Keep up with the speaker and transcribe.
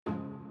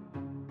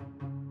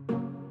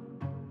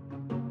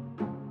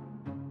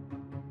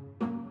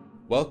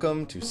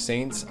Welcome to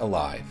Saints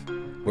Alive,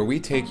 where we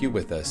take you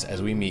with us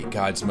as we meet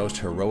God's most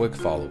heroic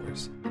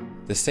followers.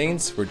 The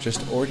saints were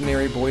just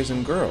ordinary boys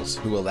and girls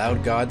who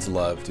allowed God's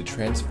love to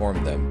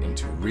transform them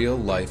into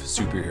real-life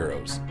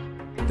superheroes.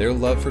 Their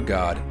love for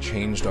God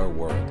changed our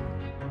world.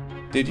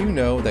 Did you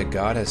know that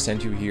God has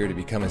sent you here to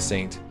become a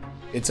saint?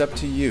 It's up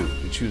to you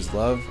to choose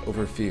love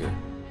over fear,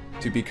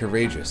 to be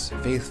courageous,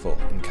 faithful,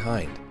 and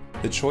kind.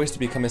 The choice to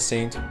become a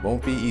saint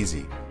won't be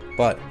easy,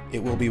 but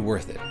it will be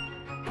worth it.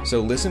 So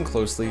listen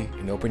closely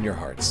and open your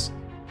hearts.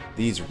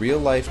 These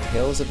real-life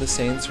tales of the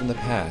saints from the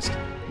past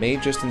may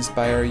just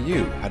inspire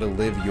you how to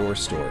live your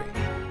story.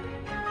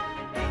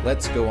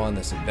 Let's go on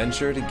this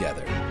adventure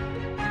together.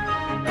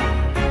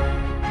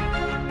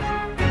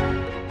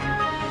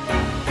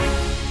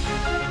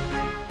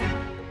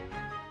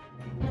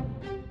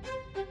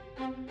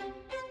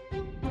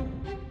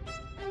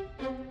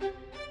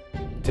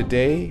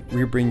 Today,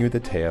 we bring you the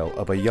tale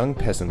of a young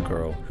peasant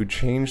girl who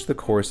changed the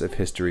course of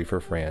history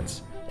for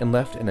France and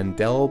left an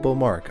indelible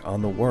mark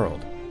on the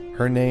world.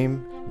 Her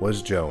name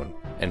was Joan,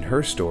 and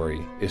her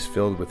story is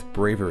filled with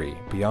bravery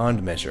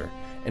beyond measure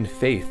and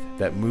faith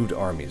that moved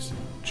armies.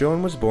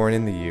 Joan was born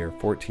in the year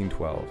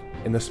 1412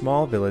 in the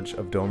small village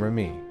of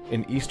Domremy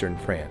in eastern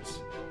France.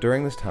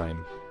 During this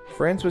time,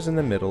 France was in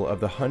the middle of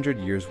the 100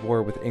 Years'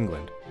 War with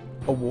England,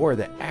 a war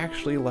that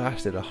actually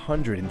lasted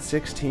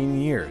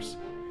 116 years.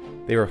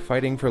 They were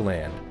fighting for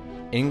land.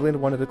 England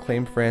wanted to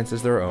claim France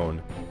as their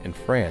own, and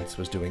France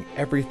was doing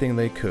everything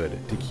they could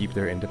to keep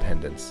their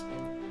independence.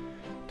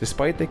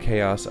 Despite the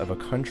chaos of a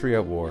country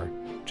at war,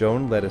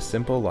 Joan led a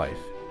simple life,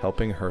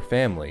 helping her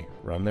family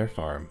run their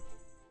farm.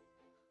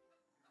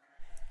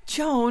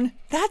 Joan,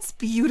 that's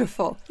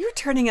beautiful. You're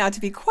turning out to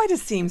be quite a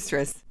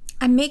seamstress.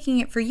 I'm making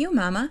it for you,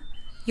 Mama.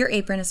 Your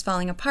apron is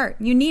falling apart.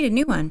 You need a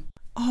new one.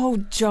 Oh,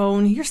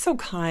 Joan, you're so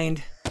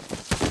kind.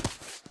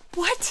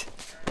 What?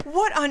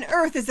 What on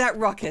earth is that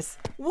ruckus?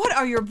 What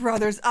are your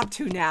brothers up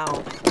to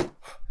now?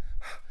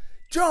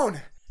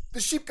 Joan!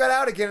 The sheep got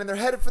out again and they're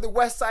headed for the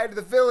west side of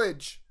the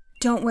village.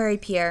 Don't worry,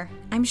 Pierre.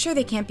 I'm sure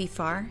they can't be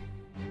far.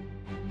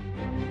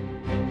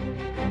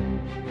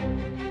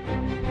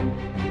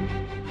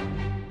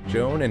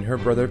 Joan and her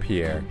brother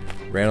Pierre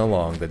ran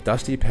along the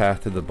dusty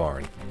path to the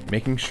barn,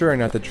 making sure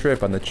not to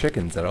trip on the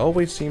chickens that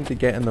always seemed to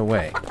get in the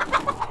way.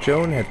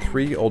 Joan had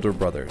 3 older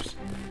brothers,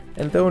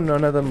 and though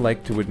none of them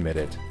liked to admit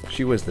it,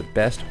 she was the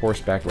best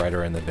horseback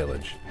rider in the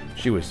village.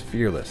 She was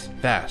fearless,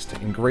 fast,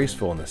 and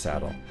graceful in the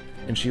saddle,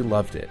 and she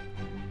loved it.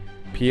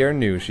 Pierre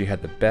knew she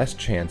had the best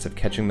chance of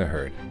catching the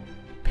herd.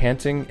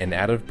 Panting and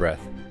out of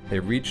breath, they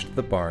reached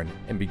the barn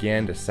and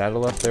began to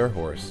saddle up their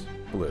horse,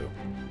 Blue.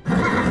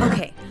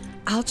 Okay,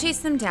 I'll chase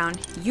them down.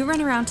 You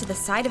run around to the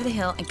side of the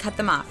hill and cut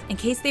them off, in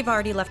case they've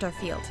already left our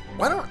field.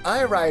 Why don't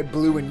I ride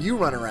Blue and you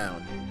run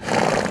around?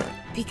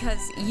 Because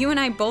you and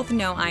I both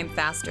know I'm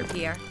faster,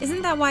 Pierre.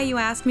 Isn't that why you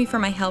asked me for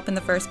my help in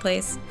the first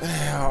place?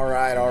 All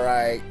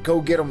right. Go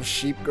get 'em,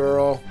 sheep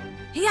girl.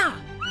 Yeah.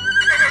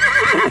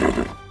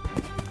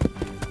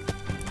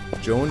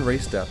 Joan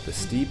raced up the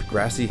steep,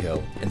 grassy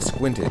hill and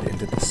squinted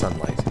into the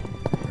sunlight,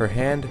 her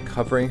hand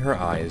covering her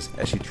eyes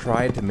as she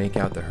tried to make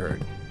out the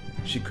herd.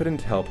 She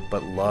couldn't help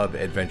but love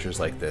adventures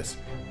like this,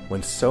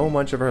 when so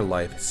much of her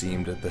life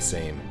seemed the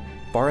same.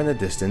 Far in the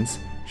distance,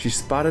 she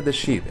spotted the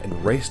sheep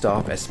and raced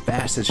off as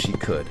fast as she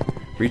could,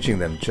 reaching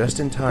them just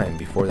in time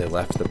before they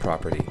left the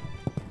property.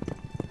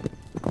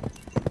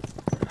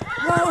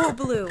 Whoa,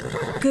 Blue.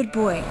 Good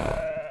boy.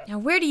 Now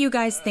where do you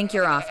guys think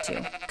you're off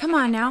to? Come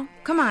on now.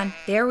 Come on.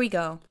 There we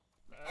go.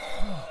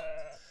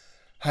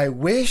 I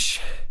wish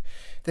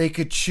they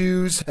could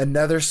choose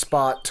another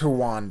spot to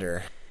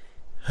wander.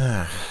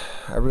 I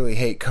really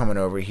hate coming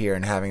over here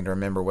and having to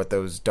remember what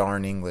those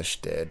darn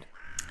English did.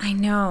 I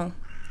know.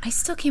 I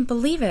still can't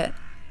believe it.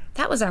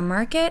 That was our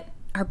market,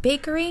 our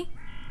bakery,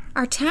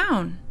 our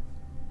town.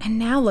 And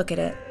now look at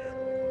it.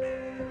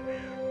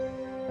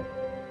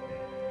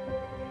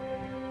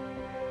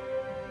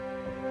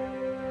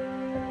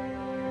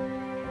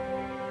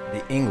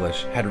 The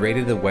English had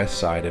raided the west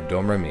side of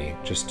Domremy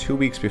just 2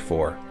 weeks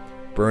before,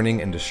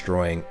 burning and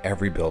destroying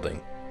every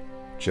building.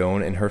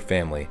 Joan and her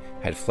family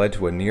had fled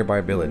to a nearby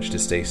village to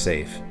stay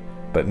safe,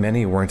 but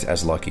many weren't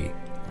as lucky.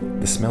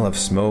 The smell of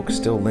smoke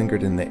still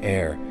lingered in the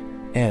air,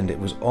 and it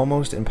was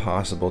almost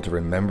impossible to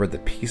remember the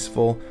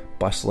peaceful,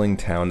 bustling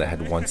town that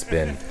had once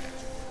been.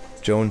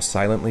 Joan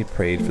silently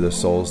prayed for the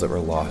souls that were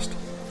lost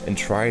and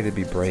tried to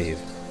be brave,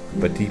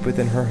 but deep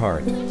within her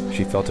heart,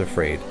 she felt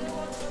afraid.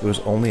 It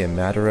was only a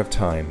matter of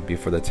time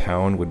before the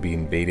town would be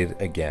invaded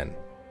again.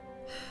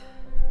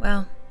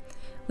 Well,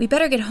 we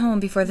better get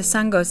home before the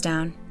sun goes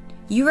down.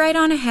 You ride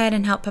on ahead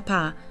and help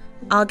Papa.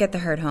 I'll get the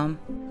herd home.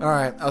 All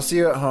right, I'll see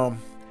you at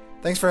home.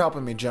 Thanks for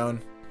helping me,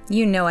 Joan.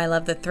 You know I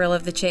love the thrill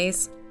of the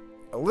chase.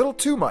 A little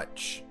too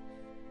much.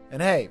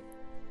 And hey,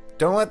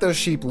 don't let those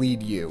sheep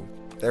lead you.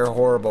 They're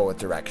horrible with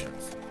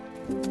directions.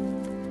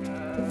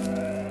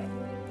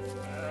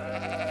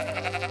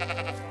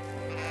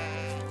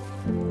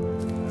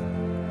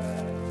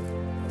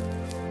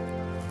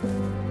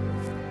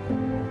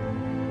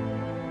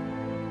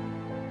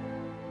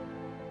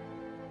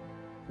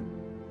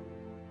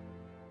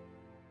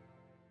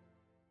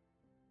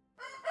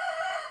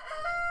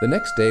 The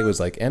next day was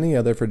like any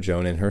other for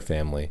Joan and her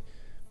family,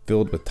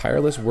 filled with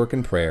tireless work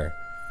and prayer.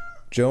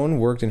 Joan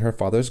worked in her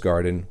father's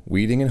garden,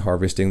 weeding and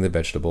harvesting the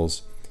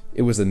vegetables.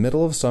 It was the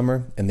middle of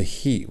summer, and the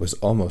heat was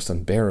almost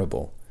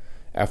unbearable.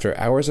 After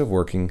hours of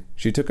working,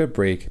 she took a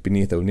break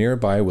beneath a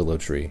nearby willow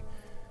tree.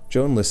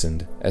 Joan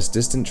listened as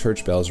distant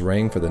church bells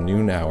rang for the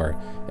noon hour,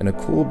 and a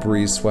cool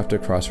breeze swept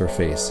across her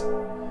face.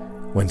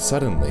 When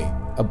suddenly,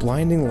 a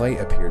blinding light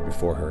appeared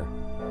before her.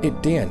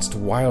 It danced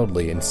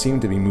wildly and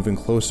seemed to be moving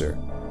closer.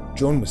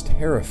 Joan was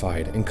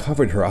terrified and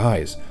covered her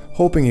eyes,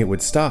 hoping it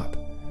would stop.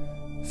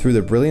 Through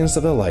the brilliance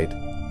of the light,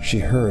 she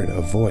heard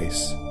a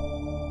voice.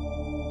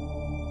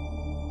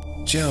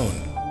 Joan.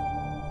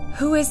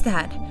 Who is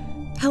that?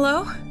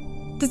 Hello?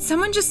 Did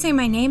someone just say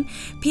my name?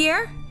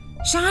 Pierre?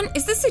 Jean,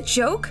 is this a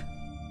joke?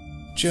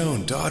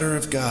 Joan, daughter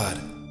of God.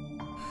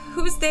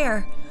 Who's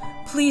there?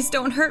 Please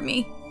don't hurt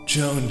me.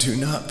 Joan, do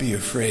not be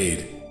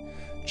afraid.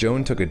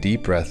 Joan took a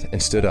deep breath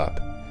and stood up.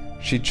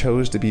 She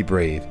chose to be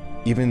brave,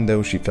 even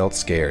though she felt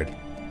scared,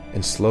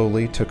 and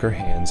slowly took her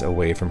hands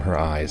away from her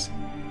eyes.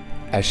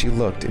 As she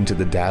looked into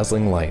the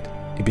dazzling light,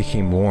 it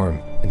became warm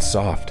and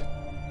soft.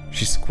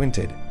 She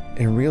squinted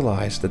and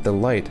realized that the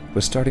light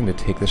was starting to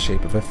take the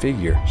shape of a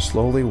figure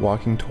slowly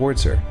walking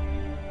towards her.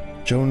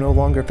 Joan no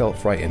longer felt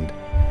frightened,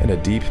 and a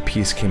deep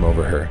peace came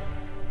over her.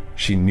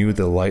 She knew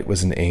the light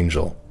was an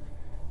angel.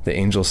 The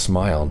angel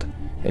smiled,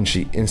 and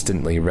she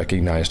instantly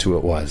recognized who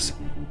it was.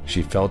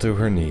 She fell to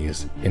her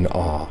knees in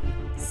awe.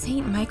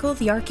 Saint Michael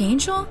the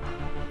Archangel?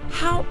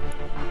 How?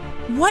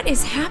 What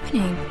is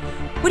happening?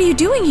 What are you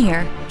doing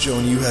here?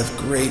 Joan, you have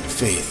great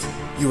faith.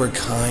 You are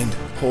kind,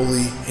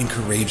 holy, and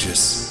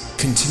courageous.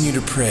 Continue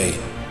to pray,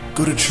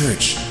 go to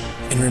church,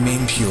 and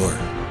remain pure.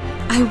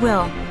 I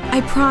will.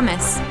 I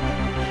promise.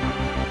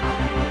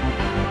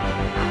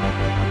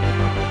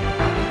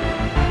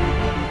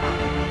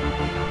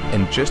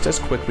 And just as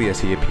quickly as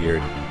he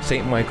appeared,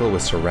 St. Michael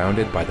was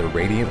surrounded by the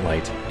radiant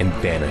light and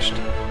vanished.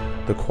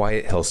 The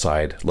quiet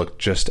hillside looked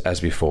just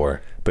as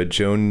before, but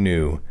Joan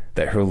knew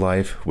that her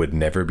life would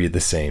never be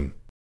the same.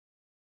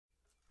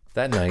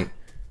 That night,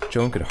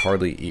 Joan could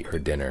hardly eat her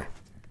dinner.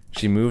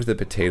 She moved the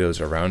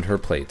potatoes around her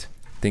plate,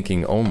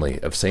 thinking only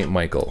of St.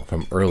 Michael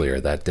from earlier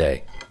that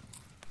day.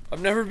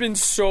 I've never been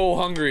so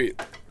hungry.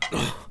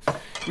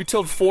 We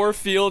tilled 4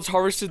 fields,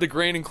 harvested the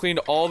grain, and cleaned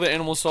all the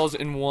animal stalls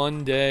in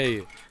one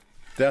day.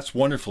 That's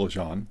wonderful,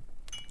 John.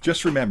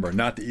 Just remember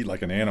not to eat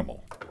like an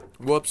animal.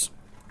 Whoops.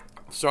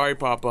 Sorry,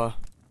 Papa.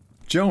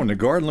 Joan, the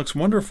garden looks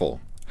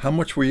wonderful. How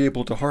much were you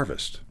able to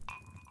harvest?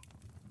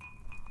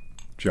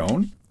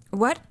 Joan?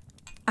 What?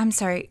 I'm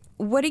sorry.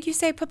 What did you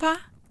say, Papa?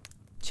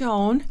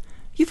 Joan,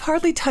 you've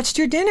hardly touched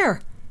your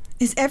dinner.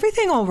 Is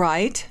everything all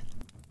right?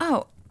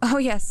 Oh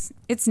yes.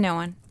 It's no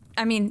one.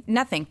 I mean,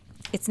 nothing.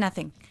 It's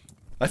nothing.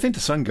 I think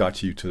the sun got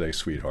to you today,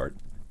 sweetheart.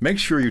 Make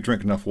sure you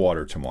drink enough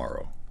water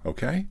tomorrow,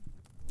 okay?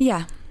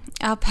 Yeah,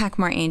 I'll pack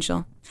more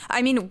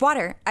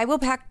water. I will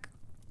pack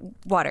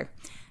water.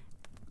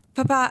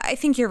 Papa, I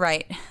think you're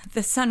right.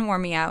 The sun wore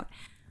me out.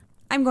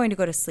 I'm going to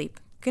go to sleep.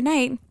 Good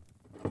night.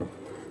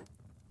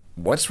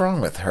 What's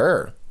wrong with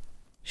her?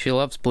 She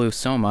loves Blue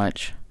so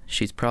much,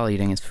 she's probably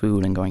eating his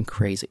food and going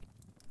crazy.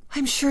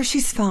 I'm sure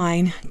she's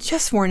fine.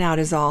 Just worn out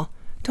is all.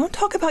 Don't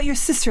talk about your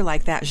sister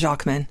like that,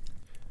 Jacquemin.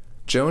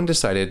 Joan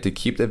decided to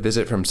keep the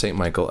visit from St.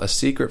 Michael a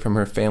secret from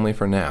her family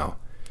for now.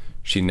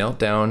 She knelt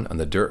down on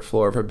the dirt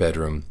floor of her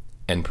bedroom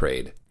and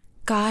prayed.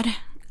 God,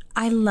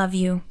 I love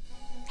you.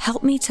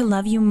 Help me to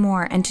love you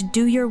more and to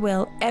do your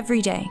will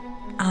every day.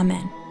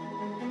 Amen.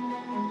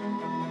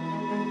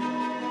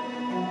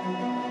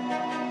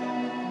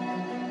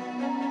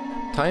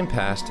 Time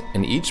passed,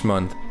 and each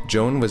month,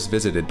 Joan was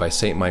visited by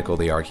St. Michael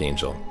the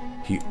Archangel.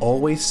 He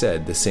always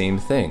said the same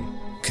thing.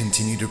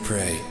 Continue to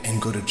pray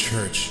and go to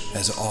church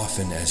as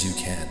often as you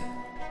can.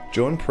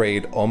 Joan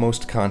prayed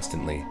almost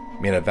constantly,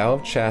 made a vow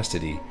of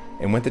chastity,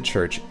 and went to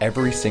church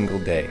every single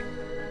day.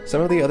 Some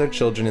of the other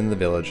children in the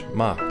village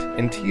mocked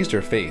and teased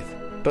her faith,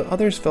 but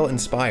others felt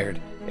inspired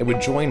and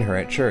would join her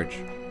at church.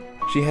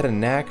 She had a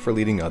knack for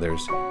leading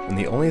others, and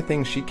the only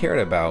thing she cared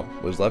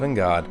about was loving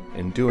God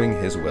and doing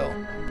His will.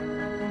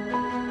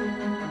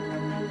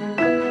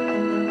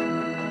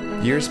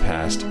 Years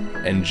passed,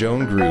 and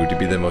Joan grew to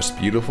be the most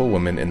beautiful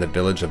woman in the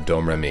village of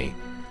Domremy.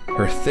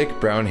 Her thick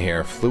brown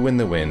hair flew in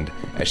the wind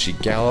as she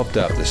galloped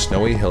up the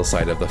snowy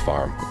hillside of the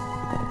farm.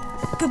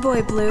 Good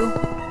boy, Blue.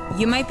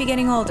 You might be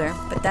getting older,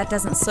 but that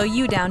doesn't slow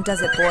you down,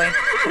 does it, boy?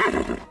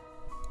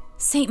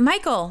 St.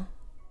 Michael!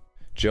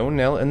 Joan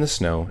knelt in the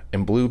snow,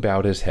 and Blue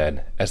bowed his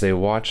head as they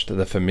watched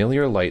the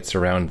familiar light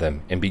surround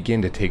them and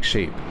begin to take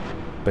shape.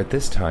 But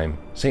this time,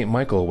 St.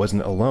 Michael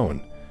wasn't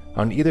alone.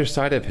 On either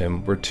side of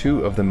him were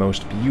 2 of the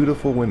most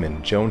beautiful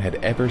women Joan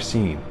had ever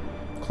seen,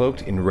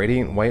 cloaked in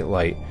radiant white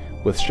light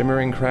with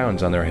shimmering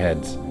crowns on their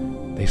heads.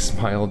 They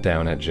smiled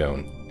down at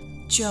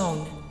Joan.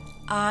 Joan,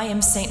 I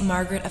am Saint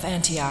Margaret of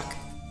Antioch.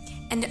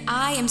 And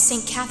I am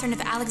Saint Catherine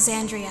of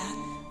Alexandria.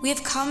 We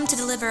have come to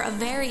deliver a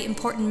very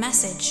important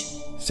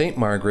message. Saint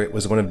Margaret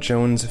was one of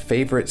Joan's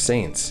favorite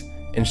saints,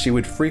 and she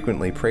would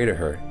frequently pray to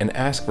her and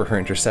ask for her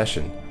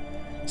intercession.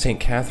 St.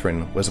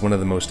 Catherine was one of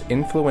the most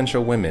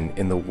influential women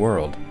in the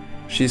world.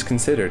 She's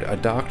considered a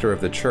doctor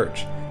of the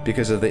church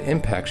because of the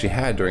impact she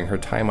had during her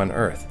time on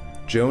earth.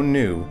 Joan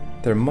knew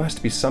there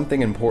must be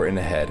something important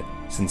ahead,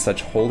 since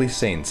such holy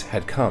saints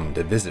had come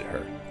to visit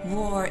her.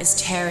 War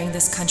is tearing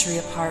this country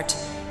apart.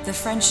 The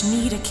French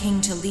need a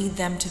king to lead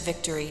them to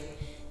victory.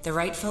 The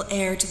rightful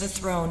heir to the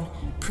throne,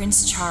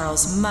 Prince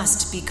Charles,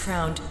 must be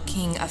crowned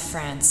King of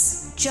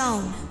France.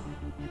 Joan,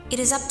 it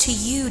is up to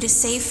you to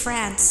save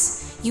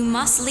France. You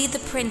must lead the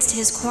prince to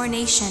his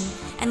coronation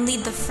and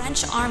lead the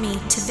French army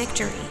to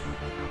victory.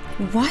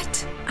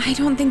 What? I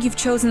don't think you've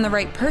chosen the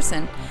right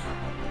person.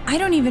 I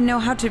don't even know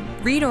how to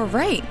read or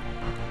write.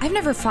 I've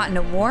never fought in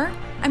a war.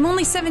 I'm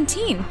only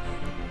 17.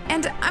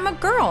 And I'm a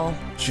girl.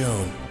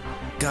 Joan,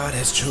 God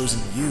has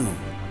chosen you.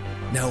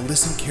 Now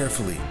listen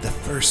carefully. The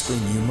first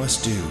thing you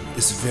must do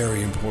is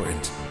very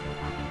important.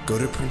 Go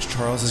to Prince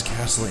Charles's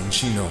castle in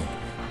Chinon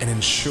and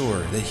ensure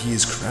that he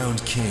is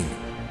crowned king.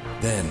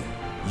 Then,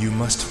 you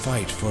must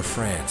fight for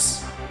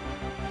France.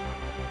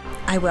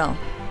 I will.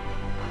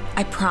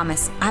 I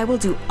promise I will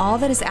do all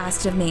that is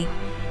asked of me,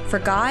 for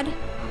God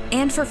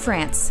and for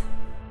France.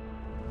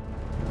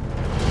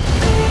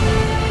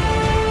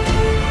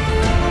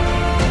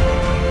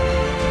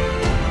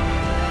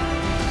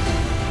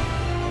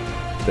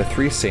 The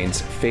three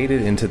saints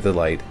faded into the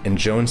light, and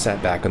Joan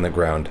sat back on the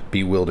ground,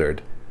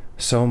 bewildered.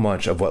 So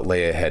much of what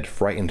lay ahead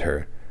frightened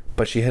her,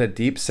 but she had a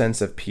deep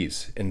sense of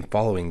peace in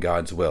following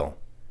God's will.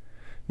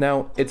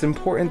 Now, it's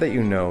important that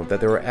you know that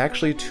there were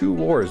actually 2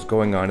 wars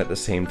going on at the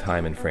same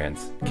time in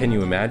France. Can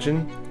you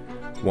imagine?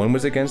 One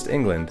was against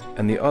England,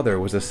 and the other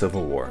was a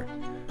civil war.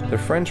 The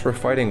French were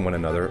fighting one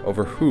another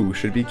over who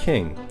should be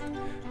king.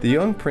 The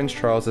young Prince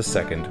Charles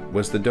II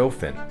was the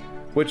Dauphin,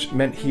 which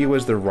meant he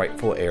was the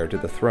rightful heir to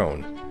the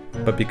throne.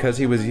 But because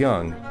he was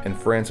young and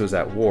France was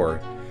at war,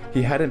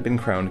 he hadn't been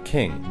crowned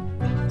king.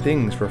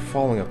 Things were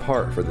falling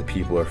apart for the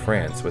people of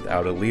France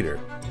without a leader.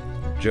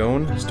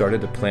 Joan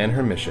started to plan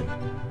her mission.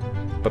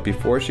 But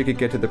before she could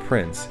get to the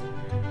prince,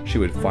 she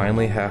would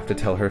finally have to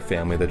tell her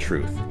family the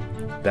truth.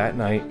 That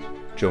night,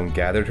 Joan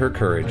gathered her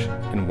courage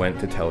and went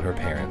to tell her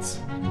parents.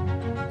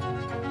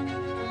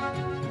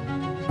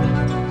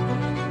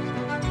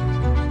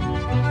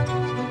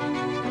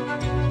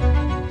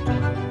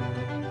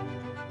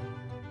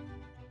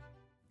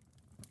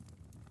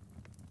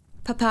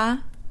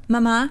 Papa,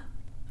 Mama,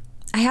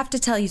 I have to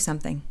tell you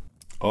something.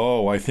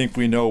 Oh, I think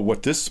we know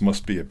what this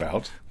must be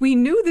about. We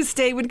knew this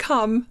day would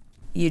come.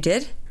 You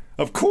did?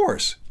 Of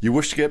course. You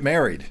wish to get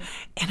married.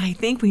 And I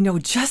think we know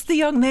just the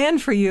young man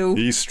for you.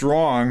 He's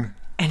strong.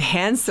 And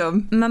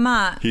handsome.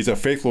 Mama. He's a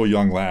faithful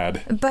young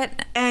lad.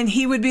 But... And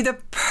he would be the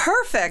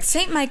perfect...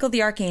 St. Michael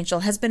the Archangel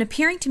has been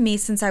appearing to me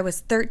since I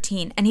was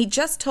 13, and he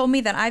just told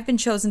me that I've been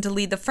chosen to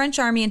lead the French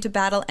army into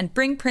battle and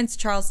bring Prince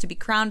Charles to be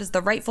crowned as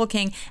the rightful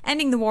king,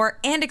 ending the war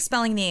and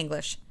expelling the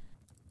English.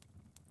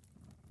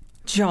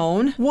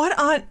 Joan, what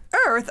on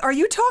earth are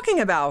you talking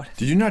about?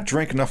 Did you not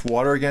drink enough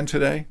water again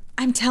today?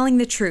 I'm telling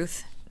the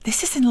truth.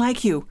 This isn't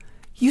like you.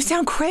 You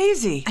sound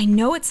crazy. I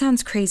know it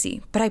sounds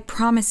crazy, but I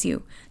promise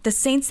you, the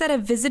saints that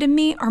have visited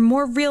me are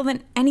more real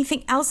than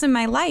anything else in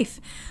my life.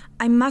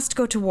 I must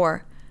go to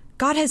war.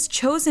 God has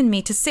chosen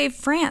me to save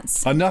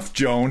France. Enough,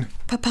 Joan.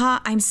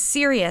 Papa, I'm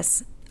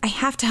serious. I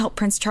have to help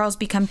Prince Charles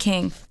become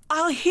king.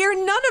 I'll hear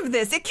none of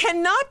this. It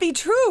cannot be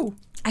true.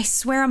 I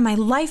swear on my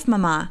life,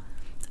 Mama.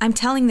 I'm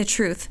telling the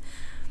truth.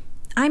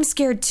 I'm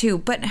scared too,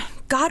 but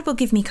God will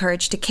give me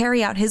courage to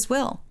carry out his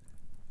will.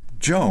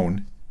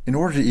 Joan, in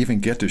order to even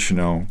get to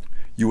Chinon,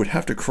 you would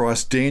have to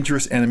cross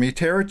dangerous enemy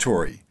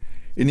territory.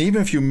 And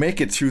even if you make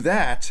it through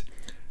that,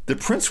 the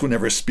prince will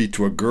never speak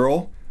to a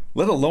girl,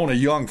 let alone a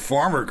young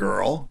farmer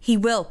girl. He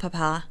will,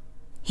 Papa.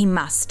 He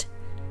must.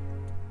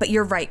 But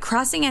you're right,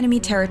 crossing enemy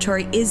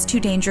territory is too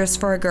dangerous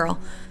for a girl,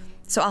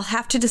 so I'll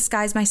have to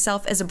disguise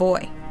myself as a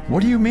boy.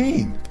 What do you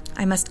mean?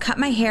 I must cut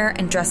my hair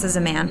and dress as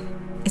a man.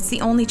 It's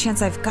the only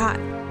chance I've got.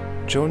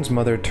 Joan's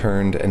mother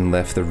turned and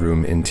left the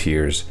room in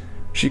tears.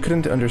 She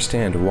couldn't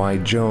understand why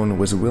Joan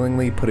was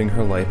willingly putting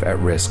her life at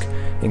risk,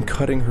 and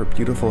cutting her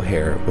beautiful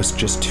hair was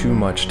just too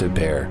much to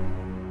bear.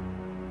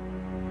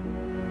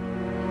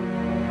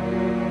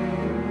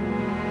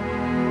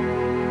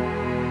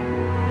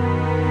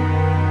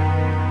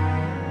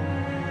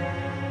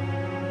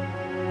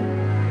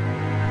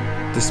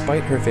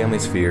 Despite her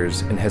family's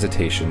fears and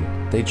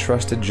hesitation, they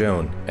trusted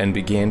Joan and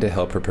began to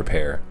help her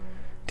prepare.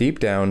 Deep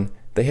down,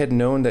 they had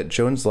known that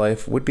Joan's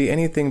life would be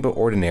anything but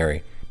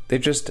ordinary. They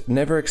just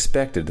never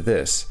expected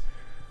this.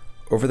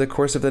 Over the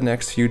course of the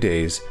next few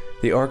days,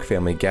 the Ark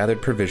family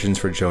gathered provisions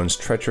for Joan's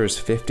treacherous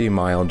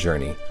 50-mile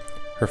journey.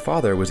 Her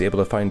father was able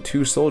to find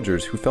 2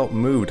 soldiers who felt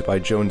moved by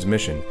Joan's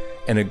mission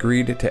and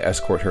agreed to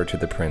escort her to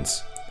the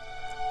prince.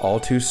 All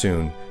too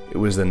soon, it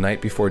was the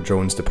night before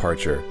Joan's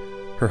departure.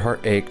 Her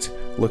heart ached,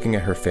 looking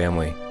at her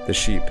family, the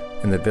sheep,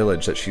 and the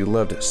village that she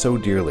loved so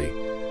dearly.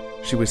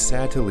 She was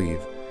sad to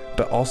leave,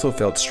 but also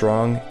felt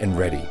strong and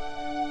ready.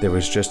 There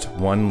was just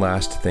one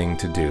last thing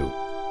to do.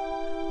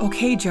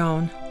 Okay,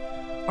 Joan.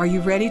 Are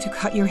you ready to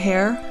cut your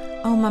hair?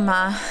 Oh,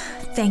 Mama,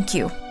 thank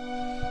you.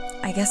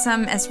 I guess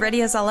I'm as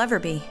ready as I'll ever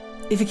be.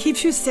 If it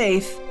keeps you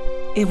safe,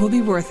 it will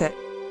be worth it.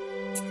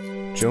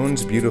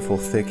 Joan's beautiful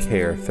thick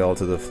hair fell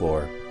to the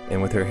floor,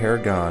 and with her hair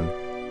gone,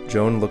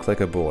 Joan looked like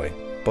a boy,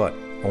 but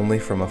only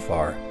from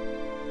afar.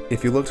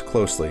 If you looked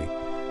closely,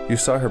 you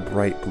saw her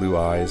bright blue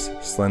eyes,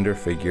 slender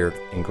figure,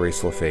 and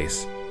graceful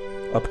face.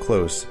 Up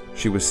close,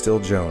 she was still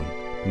Joan.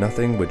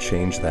 Nothing would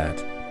change that.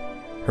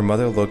 Her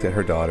mother looked at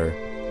her daughter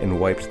and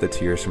wiped the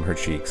tears from her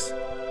cheeks.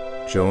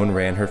 Joan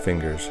ran her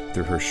fingers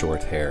through her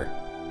short hair.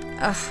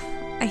 Ugh,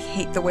 I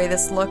hate the way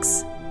this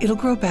looks. It'll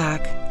grow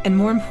back, and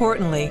more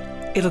importantly,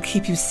 it'll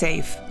keep you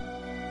safe.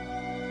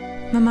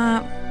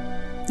 Mama,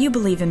 you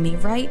believe in me,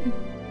 right?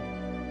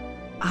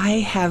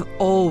 I have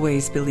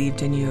always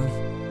believed in you.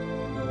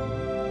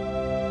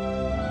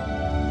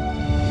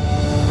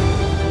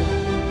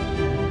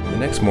 The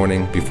next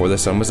morning, before the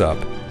sun was up,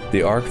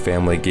 the Ark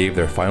family gave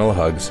their final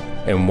hugs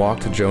and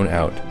walked Joan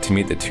out to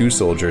meet the 2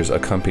 soldiers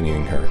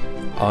accompanying her,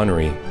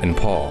 Henri and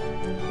Paul.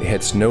 It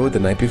had snowed the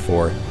night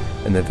before,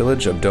 and the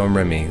village of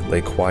Domremy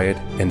lay quiet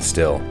and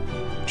still.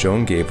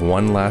 Joan gave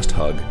one last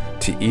hug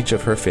to each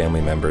of her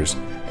family members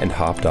and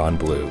hopped on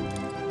Blue.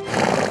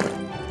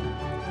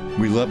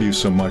 We love you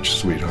so much,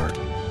 sweetheart.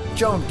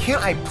 Joan,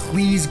 can't I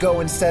please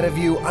go instead of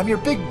you? I'm your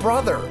big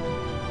brother.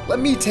 Let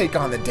me take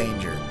on the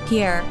danger.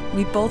 Pierre,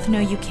 we both know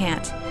you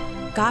can't.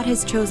 God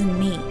has chosen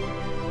me.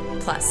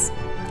 Plus,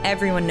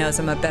 everyone knows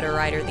I'm a better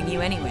rider than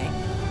you anyway.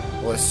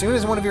 Well, as soon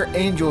as one of your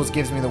angels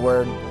gives me the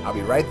word, I'll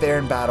be right there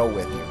in battle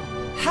with you.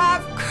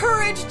 Have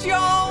courage,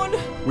 Joan!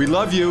 We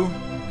love you.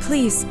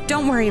 Please,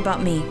 don't worry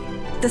about me.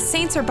 The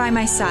saints are by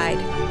my side.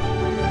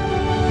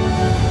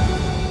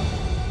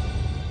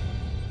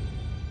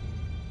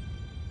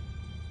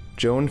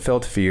 Joan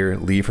felt fear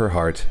leave her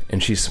heart,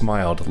 and she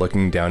smiled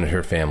looking down at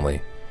her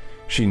family.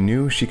 She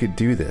knew she could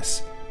do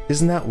this.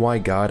 Isn't that why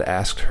God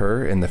asked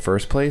her in the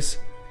first place?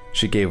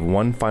 She gave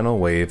one final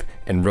wave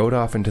and rode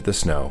off into the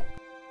snow.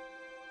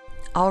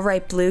 All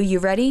right, Blue, you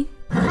ready?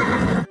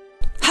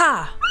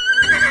 Ha!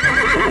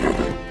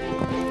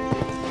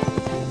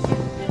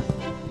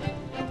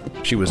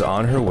 She was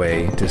on her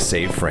way to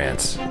save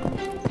France.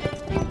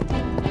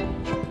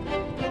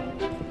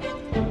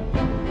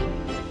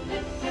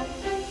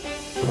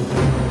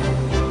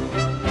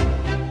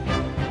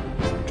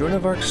 Joan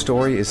of Arc's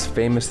story is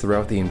famous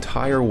throughout the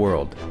entire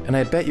world, and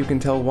I bet you can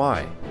tell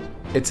why.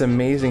 It's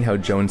amazing how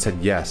Joan said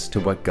yes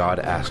to what God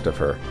asked of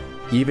her,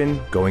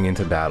 even going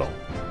into battle.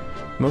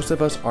 Most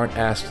of us aren't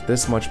asked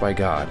this much by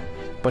God,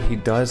 but He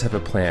does have a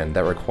plan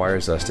that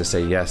requires us to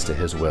say yes to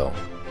His will.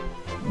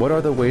 What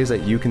are the ways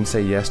that you can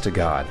say yes to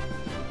God?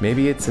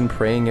 Maybe it's in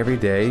praying every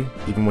day,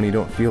 even when you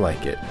don't feel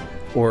like it,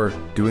 or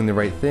doing the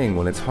right thing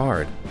when it's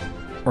hard,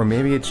 or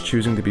maybe it's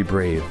choosing to be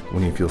brave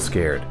when you feel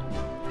scared.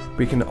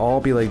 We can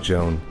all be like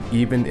Joan,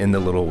 even in the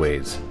little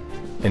ways.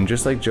 And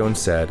just like Joan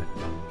said,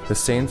 the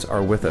saints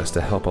are with us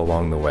to help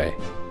along the way.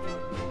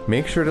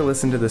 Make sure to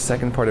listen to the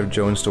second part of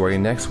Joan's story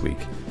next week.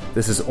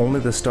 This is only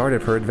the start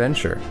of her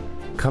adventure.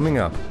 Coming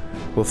up,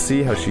 we'll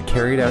see how she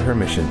carried out her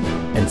mission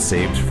and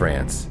saved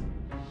France.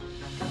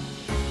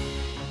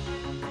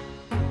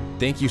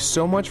 Thank you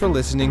so much for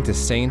listening to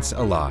Saints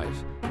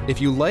Alive.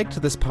 If you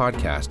liked this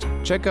podcast,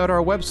 check out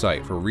our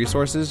website for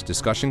resources,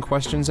 discussion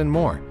questions, and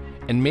more.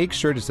 And make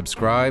sure to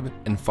subscribe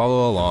and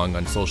follow along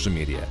on social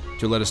media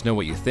to let us know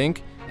what you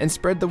think and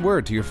spread the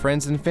word to your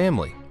friends and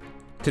family.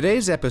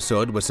 Today's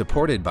episode was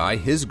supported by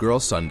His Girl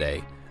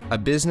Sunday, a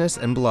business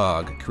and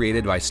blog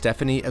created by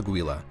Stephanie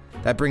Aguila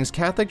that brings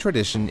Catholic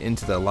tradition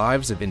into the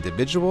lives of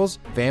individuals,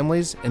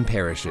 families, and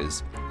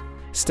parishes.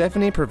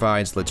 Stephanie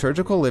provides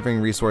liturgical living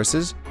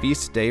resources,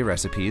 feast day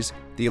recipes,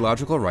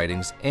 theological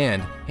writings,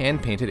 and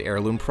hand-painted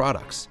heirloom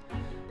products.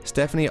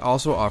 Stephanie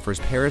also offers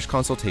parish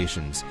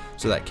consultations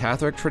so that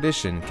Catholic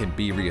tradition can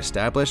be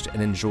reestablished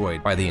and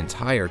enjoyed by the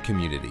entire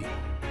community.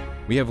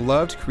 We have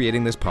loved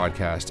creating this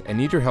podcast and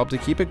need your help to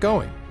keep it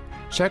going.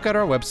 Check out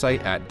our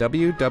website at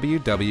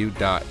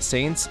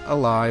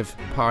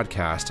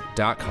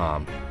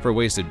www.saintsalivepodcast.com for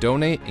ways to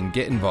donate and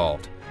get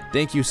involved.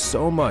 Thank you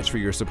so much for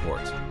your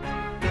support.